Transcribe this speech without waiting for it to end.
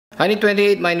Honey,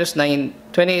 28 minus 9,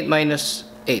 28 minus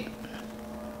 8.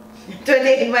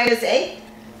 28 minus 8?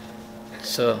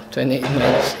 So, 28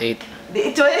 minus 8.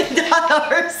 $20.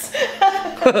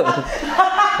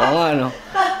 Oo nga, no?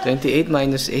 28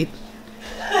 minus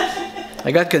 8.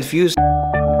 I got confused.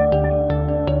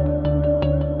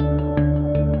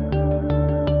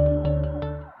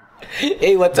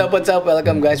 Hey, what's up,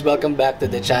 welcome guys, welcome back to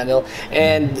the channel.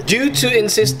 And due to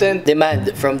insistent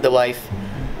demand from the wife,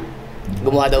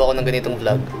 gumawa daw ako ng ganitong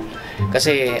vlog.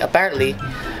 Kasi apparently,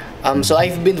 so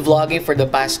I've been vlogging for the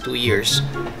past 2 years.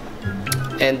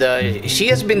 And she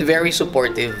has been very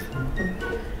supportive.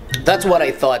 That's what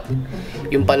I thought.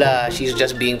 Yung pala, she's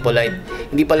just being polite.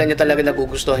 Hindi pala niya talaga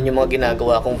nagugustuhan yung mga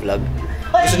ginagawa kong vlog.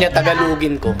 Gusto niya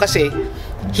tagalogin ko. Kasi,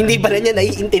 hindi pala niya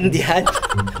naiintindihan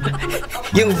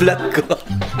yung vlog ko.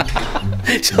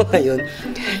 So ngayon,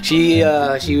 she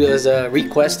was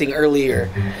requesting earlier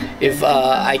if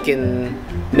I can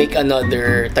make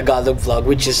another Tagalog vlog,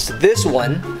 which is this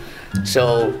one.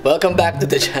 So, welcome back to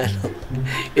the channel.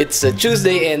 It's a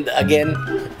Tuesday and again,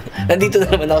 nandito na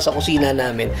naman ako sa kusina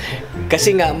namin.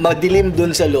 Kasi nga, madilim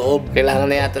dun sa loob. Kailangan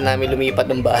na yata namin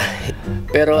lumipat ng bahay.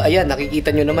 Pero ayan,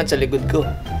 nakikita nyo naman sa likod ko.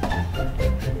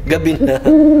 Gabi na.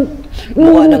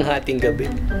 Mukha ng hating gabi.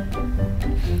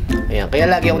 Ayan, kaya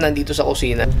lagi ako nandito sa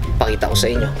kusina. Pakita ko sa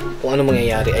inyo kung ano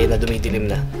mangyayari ay na dumidilim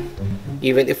na.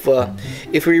 Even if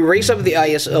we raise up the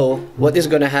ISO, what is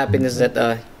gonna happen is that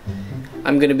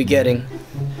I'm gonna be getting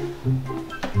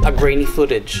a grainy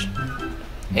footage,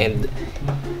 and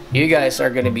you guys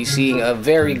are gonna be seeing a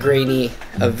very grainy,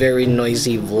 a very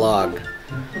noisy vlog.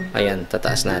 Ayan,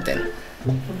 tataas natin.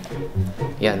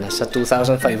 Yan, nasa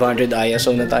 2,500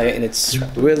 ISO na tayo, and it's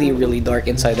really dark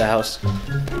inside the house.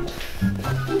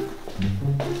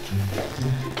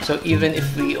 So even if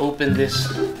we open this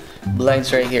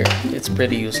blinds right here, it's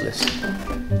pretty useless.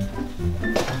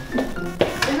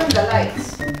 Turn on the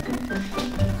lights.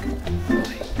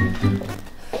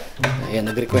 Ayan,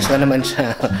 nag-request na naman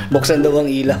siya. Buksan daw ang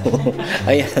ilaw.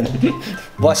 Ayan.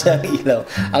 Bukas ang ilaw.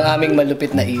 Ang aming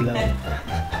malupit na ilaw.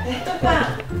 Ito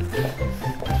pa.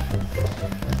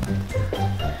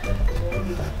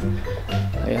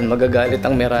 Ayan, magagalit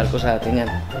ang Meralco sa atin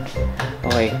yan.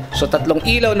 Okay. So, 3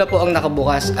 ilaw na po ang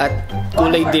nakabukas at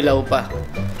kulay dilaw pa.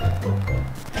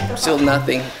 Still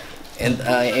nothing. And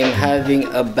I am having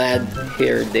a bad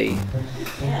hair day.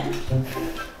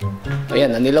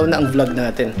 Ayan, nanilaw na ang vlog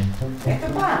natin. Ito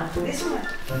pa, this one.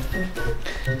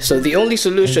 So the only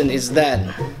solution is that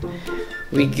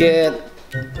we get,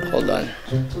 hold on,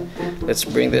 let's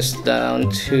bring this down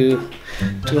to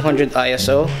 200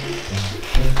 ISO.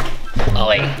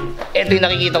 Okay, ito yung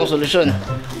nakikita kong solusyon.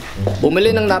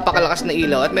 Bumili ng napakalakas na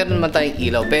ilaw at meron naman tayong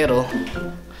ilaw, pero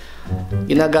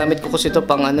ginagamit ko kasi ito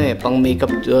pang ano pang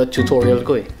makeup tutorial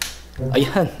ko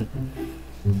Ayan.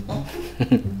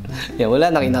 Yeah, wala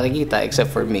na nakikita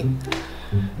except for me.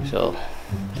 So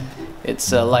it's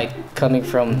a light coming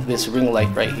from this ring light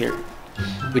right here,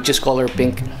 which is color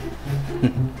pink.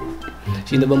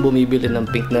 Sino bang bumibili ng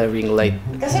pink na ring light?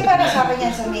 Kasi para sabi niya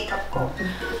sa makeup ko.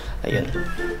 Ayun.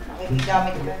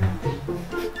 Nakikigamit ko na.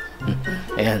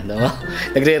 Ayan, no?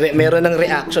 Meron ng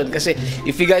reaction kasi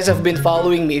if you guys have been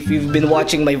following me, if you've been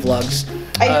watching my vlogs,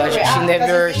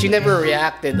 she never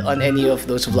reacted on any of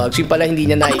those vlogs. Yung pala hindi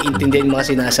niya naiintindihan yung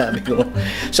mga sinasabi ko.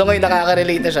 So ngayon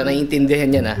nakaka-relate na siya, naiintindihan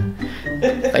niya na.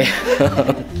 Kaya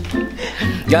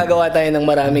gagawa tayo ng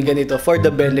maraming ganito for the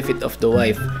benefit of the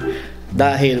wife.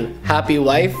 Dahil happy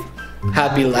wife,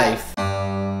 happy life.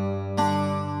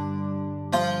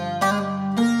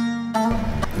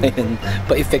 Ayan,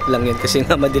 pa-effect lang yan kasi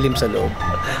nga madilim sa loob.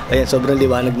 Ayan, sobrang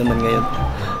liwanag naman ngayon.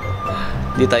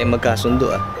 Hindi tayo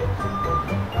magkasundo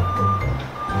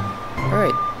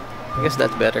Alright, I guess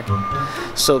that's better.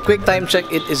 So, quick time check.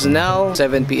 It is now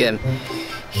 7 PM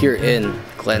here in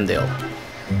Glendale.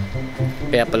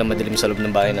 Kaya pala madilim sa loob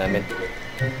ng bahay namin.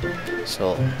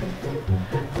 So,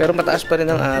 pero mataas pa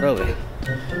rin ang araw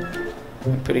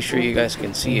I'm pretty sure you guys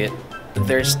can see it.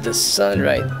 There's the sun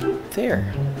right there.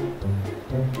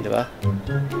 Diba?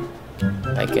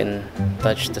 I can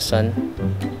touch the sun.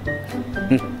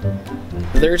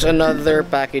 There's another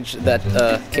package that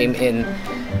came in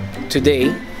today.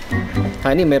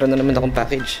 Honey, meron na naman akong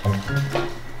package.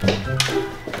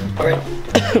 Alright.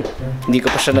 Hindi ko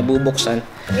pa siya nabubuksan.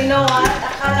 You know what?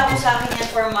 Akala ko sa akin yan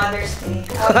for Mother's Day.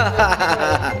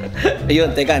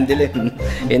 Ayun, teka, ang dilim.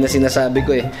 Yan na sinasabi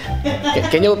ko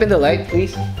Can you open the light,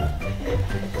 please?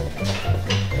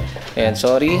 Ayan,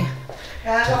 sorry.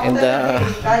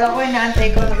 Kala ko inaantay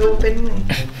ko mag-open mo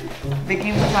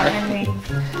Bigyan mo sa akin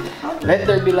Let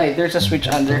there be light. There's a switch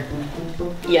under.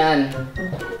 Yan.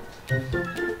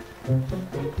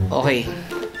 Okay.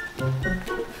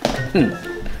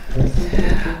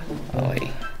 Okay.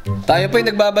 Tayo po yung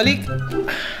nagbabalik.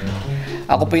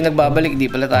 Ako po yung nagbabalik.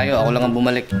 Di pala tayo. Ako lang ang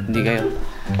bumalik. Hindi kayo.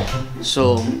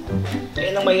 So,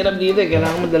 yan ang mahirap dito.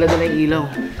 Kailangan mo dala-dala yung ilaw.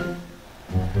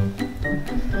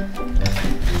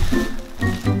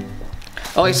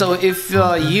 Okay, so if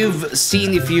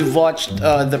you've watched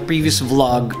the previous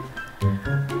vlog,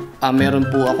 meron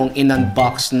po akong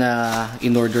in-unbox na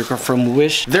in-order ko from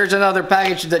Wish. There's another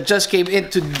package that just came in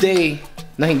today.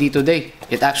 Na hindi today.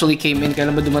 It actually came in.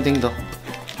 Kailan ba dumating to?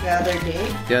 The other day.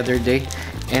 The other day.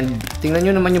 And tingnan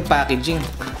nyo naman yung packaging.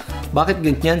 Bakit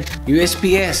ganyan?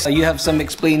 USPS. You have some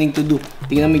explaining to do.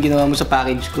 Tingnan mo yung ginawa mo sa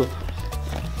package ko.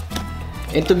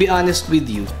 And to be honest with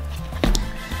you,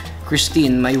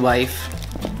 Christine, my wife,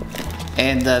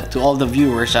 and to all the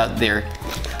viewers out there,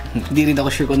 hindi rin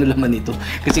ako sure kung ano laman ito.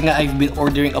 Kasi nga I've been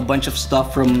ordering a bunch of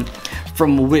stuff from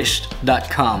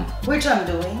wish.com. Which I'm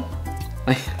doing.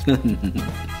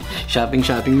 Shopping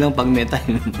lang pag may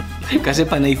time. Kasi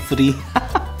panay free.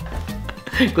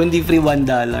 Kung di free, $1.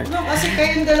 No, kasi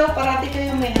kayong dalaw, parati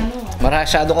kayo may ano.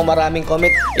 Masyado kong maraming comment.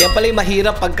 Yan pala yung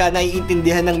mahirap pagka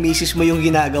naiintindihan ng misis mo yung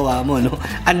ginagawa mo, no?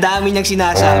 Ang dami niyang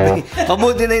sinasabi.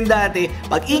 Mabuti na yung dati.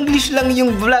 Pag English lang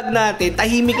yung vlog natin,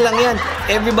 tahimik lang yan.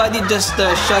 Everybody just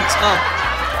shuts up.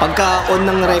 Pagka on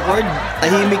ng record,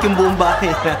 tahimik yung buong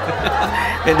bahay.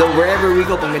 And wherever we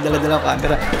go, pag may dala-dala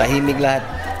camera, tahimik lahat.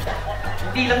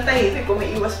 Hindi lang tahimik,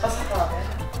 umiiwas pa sa camera.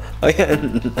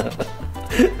 Ayan.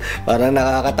 Parang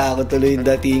nakakatakot tuloy yung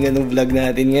datingan ng vlog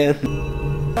natin ngayon.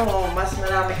 Oo, mas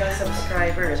marami kang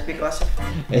subscribers because of...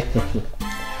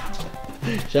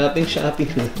 Shopping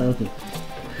lang.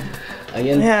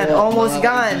 Ayan po, almost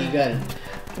gone. Kaibigan.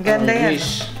 Ganda yan.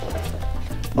 Wish.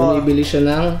 Bumibili siya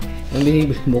ng... Ang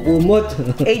binibili mo? Kumot.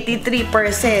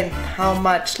 83%. How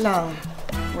much lang?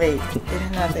 Wait,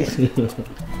 tignan natin.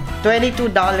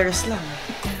 $22 lang.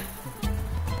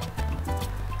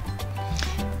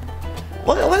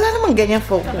 Wala namang ganyan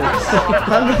focus.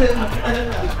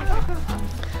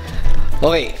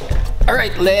 Okay.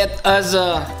 Alright, let's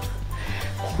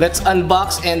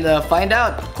unbox and find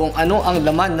out kung ano ang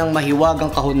laman ng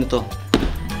mahiwagang kahon nito.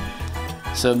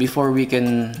 So before we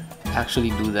can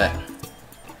actually do that,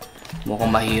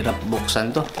 mukhang mahirap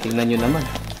buksan to. Tingnan nyo naman.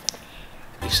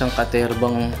 Isang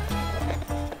katerbang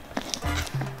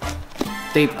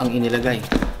tape ang inilagay.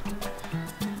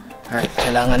 Alright,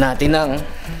 kailangan natin ng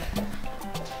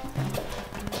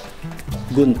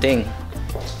gunting.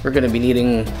 We're gonna be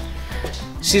needing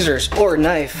scissors or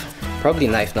knife. Probably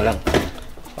knife na lang.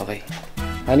 Okay.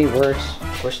 Honey,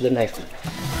 where's the knife?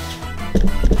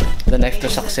 The knife to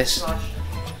success.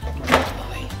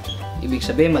 Okay. Ibig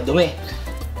sabihin, madumi.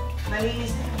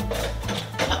 Malinis na.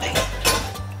 Okay.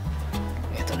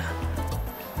 Ito na.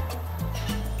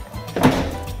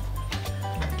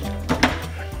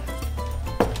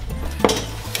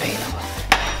 Ay, naku.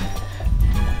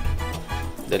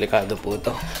 Delikado po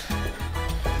ito.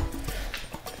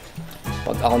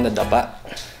 Pag ako nadapa,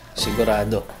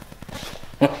 sigurado.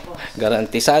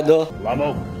 Garantisado.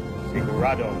 Lamo,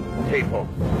 sigurado, tapo.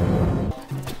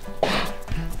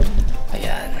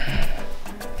 Ayan.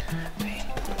 Okay.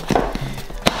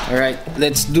 Alright,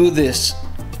 let's do this.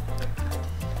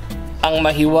 Ang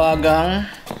mahiwagang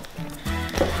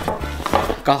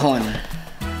kahon.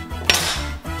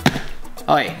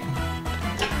 Okay.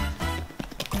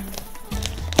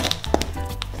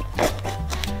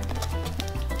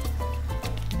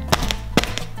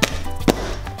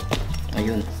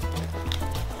 Ayun.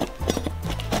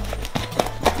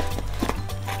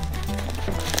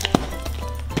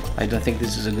 I don't think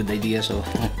this is a good idea, so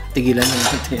tigilan na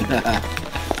natin.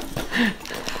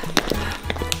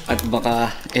 At baka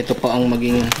ito pa ang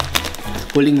maging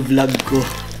huling vlog ko.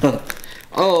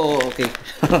 Oh, okay.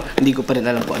 Hindi ko pa rin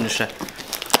alam kung ano siya.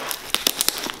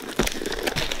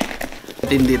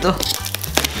 Matindi to.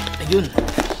 Ayun.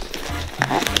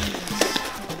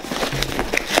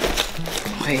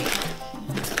 Okay.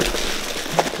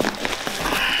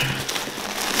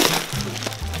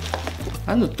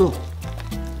 Ano to?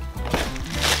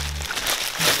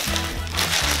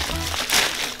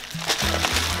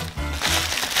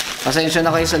 Pasensya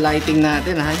na kayo sa lighting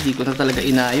natin, ha? Hindi ko na talaga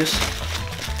inayos.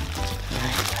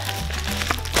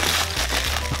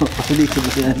 Dito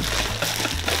ba yan?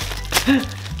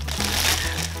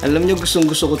 Alam nyo, gustong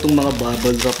gusto ko itong mga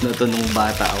bubble wrap na to nung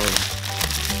bata ako.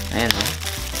 Ayan, ha?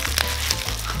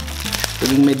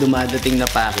 Tuwing may dumadating na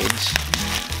package.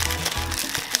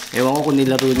 Ewan ko kung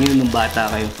nilaro nyo nung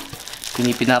bata kayo.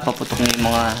 Pinapaputok nyo yung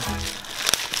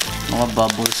mga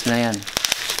bubbles na yan.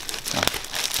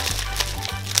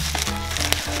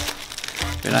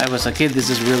 When I was a kid, this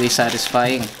is really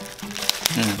satisfying.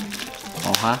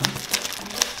 Oh ha?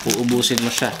 Uubusin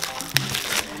mo siya.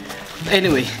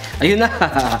 Anyway, ayun na.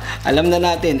 Alam na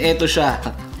natin, eto siya.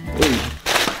 Uy.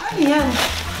 Ano yan?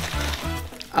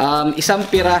 Isang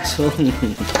pirasong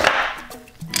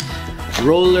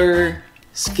roller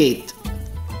skate.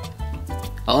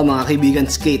 Oo, mga kaibigan,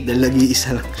 skate dahil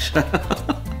nag-iisa lang siya.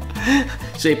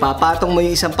 So, ipapatong mo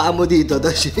yung isang paa mo dito,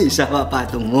 tapos yung isa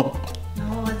papatong mo.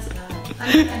 No, what's that?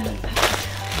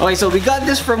 Okay, so we got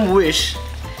this from Wish.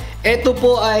 Ito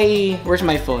po ay... Where's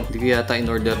my phone? Hindi ko yata in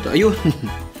order to. Ayun!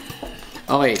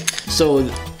 Okay, so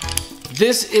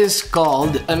this is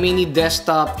called a mini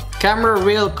desktop camera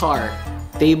rail car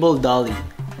table dolly.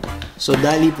 So,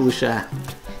 dolly po siya.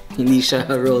 Hindi siya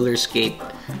roller skate.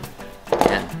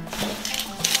 Yan.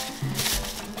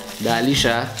 Dolly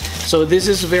siya. So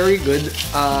this is very good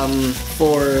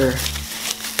for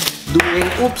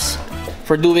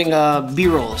doing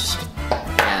B-rolls.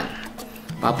 Yan.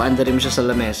 Papaanda rin mo siya sa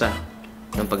lamesa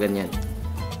ng paganyan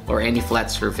or any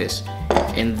flat surface.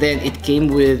 And then it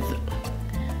came with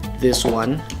this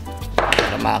one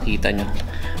para makita nyo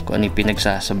kung ano yung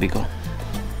pinagsasabi ko.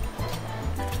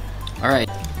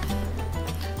 Alright.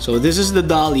 So this is the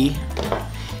dolly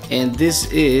and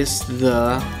this is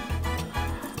the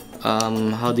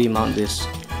how do you mount this?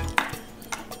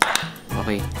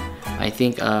 Okay, I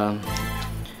think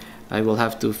I will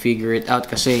have to figure it out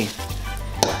kasi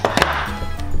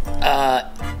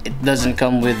it doesn't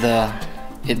come with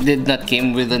it did not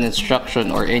came with an instruction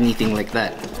or anything like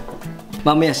that.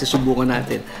 Mamaya susubukan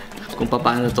natin kung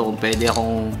paano to, kung pwede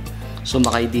akong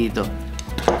sumakay dito.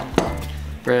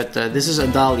 But this is a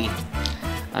dolly,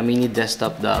 a mini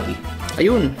desktop dolly.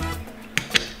 Ayun.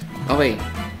 Okay.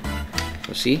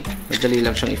 So see, madali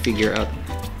lang siyang i-figure out.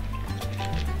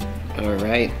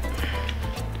 Alright.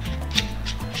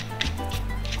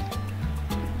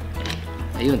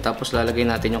 Ayun, tapos lalagay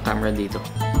natin yung camera dito.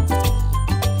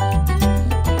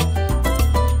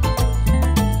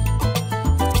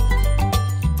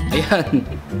 Ayan.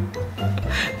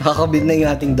 Nakakabit na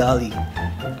yung ating dolly.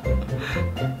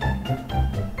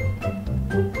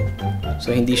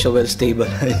 So hindi siya well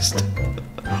stabilized.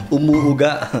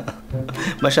 Umuuga.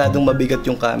 Masyadong mabigat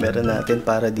yung camera natin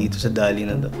para dito sa dolly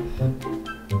na to.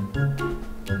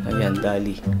 Ayan,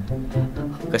 dolly.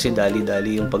 Kasi dolly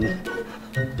yung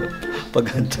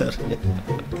pag-andar niya.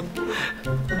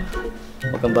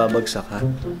 Huwag kang babagsak, ha?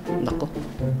 Nako.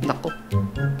 Nako.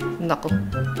 Nako.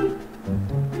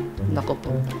 Nako po.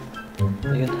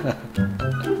 Ayun, ha?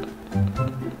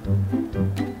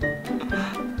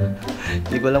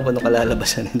 Hindi ko alam kung ano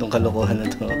kalalabasan itong kalokohan na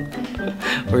to.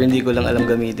 Or hindi ko lang alam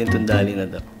gamitin itong dolly na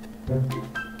to.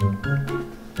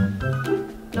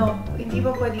 No, hindi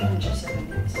ba pwede yun siya sa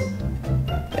minutes?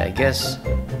 Yeah, I guess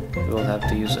we will have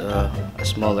to use a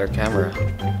smaller camera.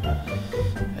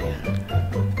 Ayan.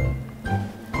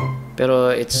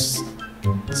 Pero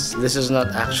this is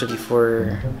not actually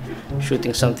for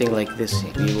shooting something like this.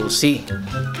 We will see.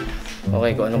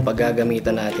 Okay, kung anong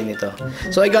paggagamitan natin ito.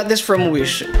 So I got this from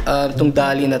Wish. Itong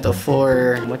dolly na to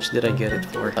for... How much did I get it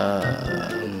for?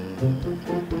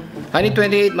 Honey,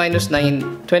 28 minus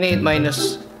 9. 28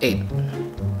 minus 8.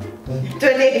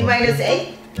 28 minus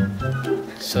 8?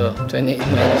 So, 28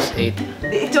 minus 8.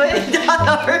 $20.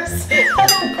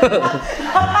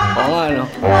 Oo nga, no?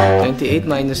 28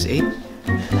 minus 8.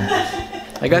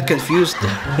 I got confused.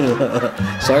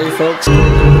 Sorry, folks.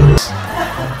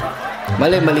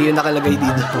 Mali yung nakalagay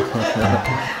dito.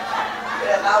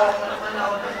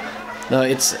 No,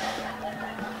 it's...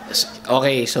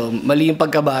 Okay, so mali yung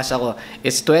pagkabasa ko.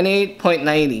 It's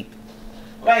 28.90.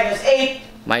 Minus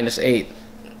 8. Minus 8.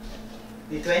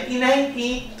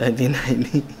 2090.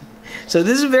 2090. So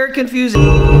this is very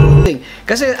confusing.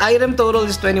 Kasi item total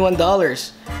is $21.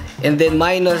 And then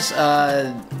minus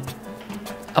a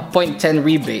 0.10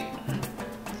 rebate.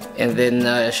 And then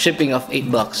shipping of $8.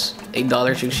 $8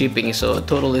 yung shipping, so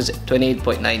total is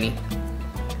 28.90.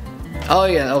 Oh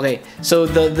yeah, okay. So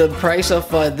the price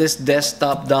of this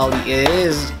desktop dolly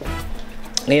is...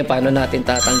 Ngayon, paano natin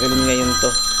tatanggalin ngayon to?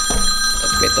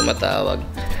 Pag may tumatawag.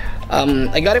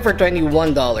 I got it for $21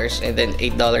 and then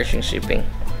 $8 yung shipping.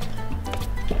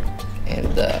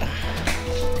 And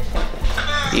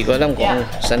di ko alam kung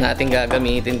saan natin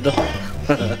gagamitin to.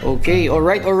 Okay,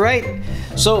 alright.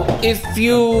 So, if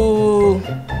you...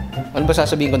 Ano ba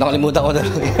sasabihin ko? Nakalimutan ko na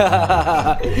lang.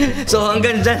 So,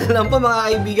 hanggang dyan na lang po mga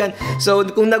kaibigan. So,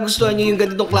 kung nagustuhan nyo yung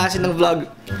ganitong klase ng vlog,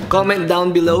 comment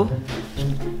down below.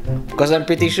 Because I'm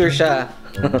pretty sure siya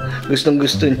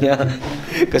gustong-gusto niya.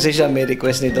 Kasi siya may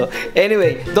request nito.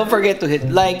 Anyway, don't forget to hit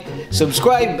like,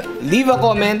 subscribe, leave a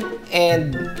comment,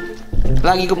 and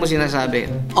lagi ko po sinasabi,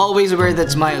 always wear that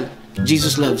smile.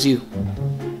 Jesus loves you.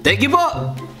 Thank you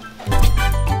po!